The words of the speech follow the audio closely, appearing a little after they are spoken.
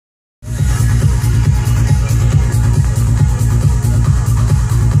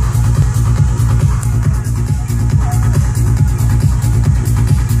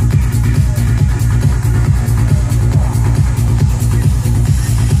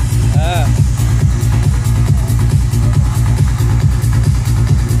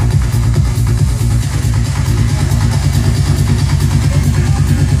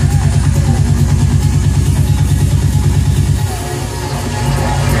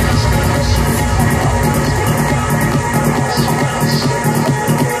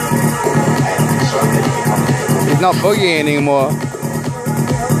not boogieing anymore.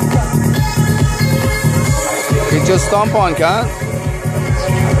 He's just stomp on, cunt.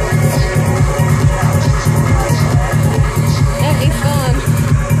 Yeah, he's gone.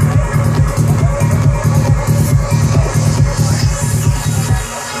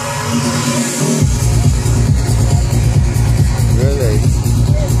 Really?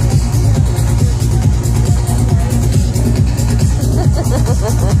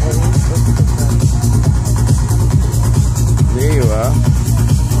 There you are.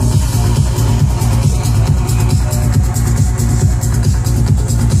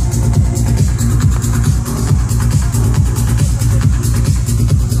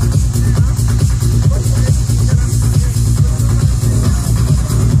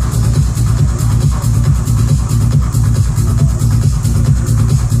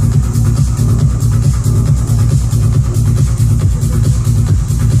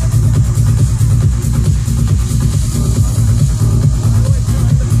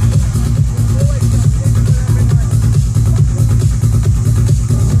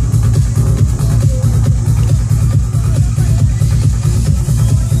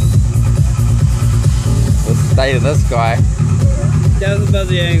 To this guy. That was a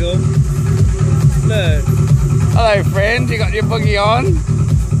buzzy angle. Look. Hello friend, you got your boogie on?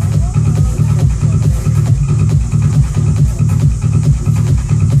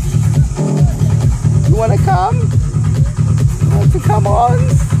 You wanna come? You want to come on?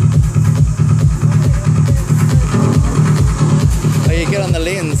 Oh, you get on the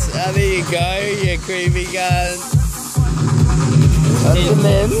lens. Oh, there you go, you creepy gun. That's the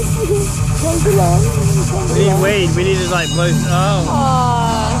lens. Comes along. We need weed, we need to like blow. Oh.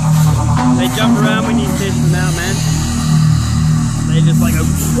 They jump around when you test them out, man. They just like go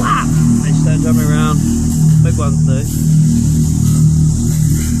whap! They start jumping around. Big ones do.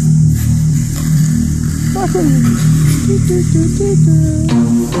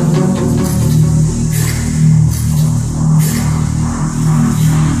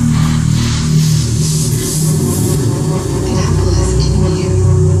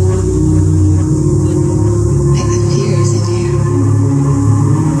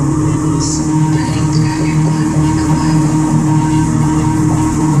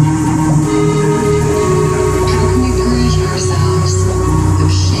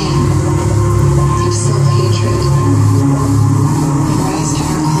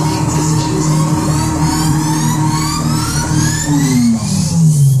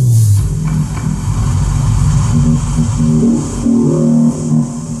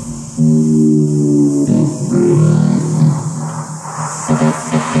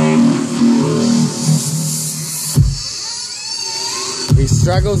 He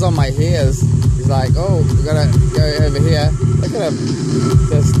struggles on my hairs. He's like, oh, we gotta go over here. Look at him.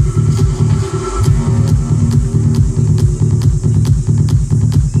 Just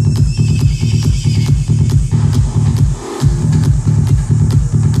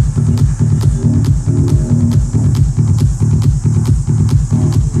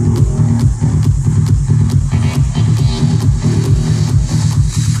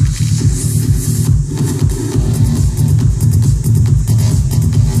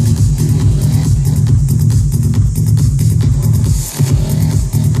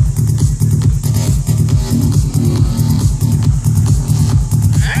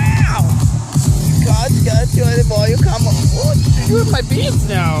you come on. What? You're with my beards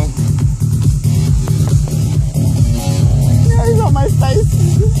now. Yeah, he's on my face.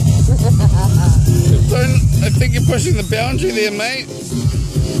 I think you're pushing the boundary there, mate.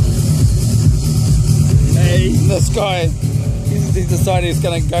 Hey, this guy, he's decided he's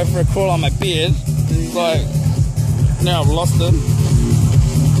going to go for a crawl on my beard. He's like, now I've lost him.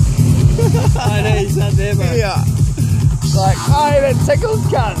 I know, he's not there, bro. Yeah. Like, oh, that tickles,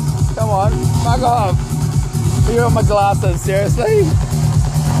 cunt. Come on, fuck off. You're on my glasses, seriously?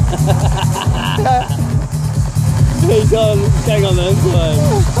 He's going on the inside.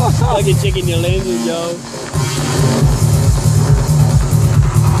 Like you're checking your lenses, yo.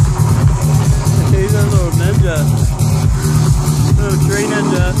 He's a little ninja. Little tree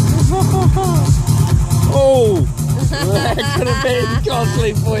ninja. Oh! That could have been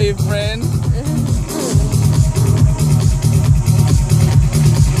costly for you, friend.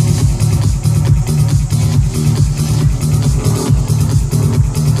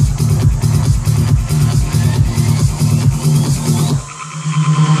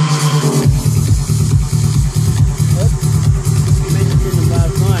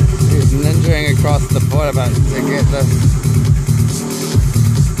 Across the border, but to get this.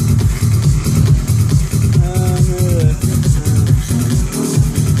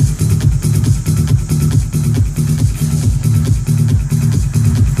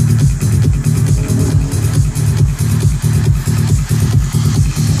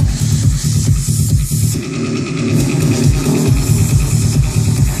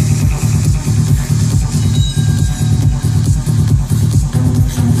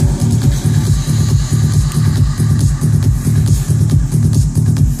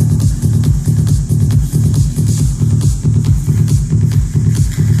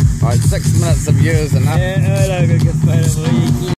 Alright, 6 minutes of you is enough. Yeah, I gotta get photo.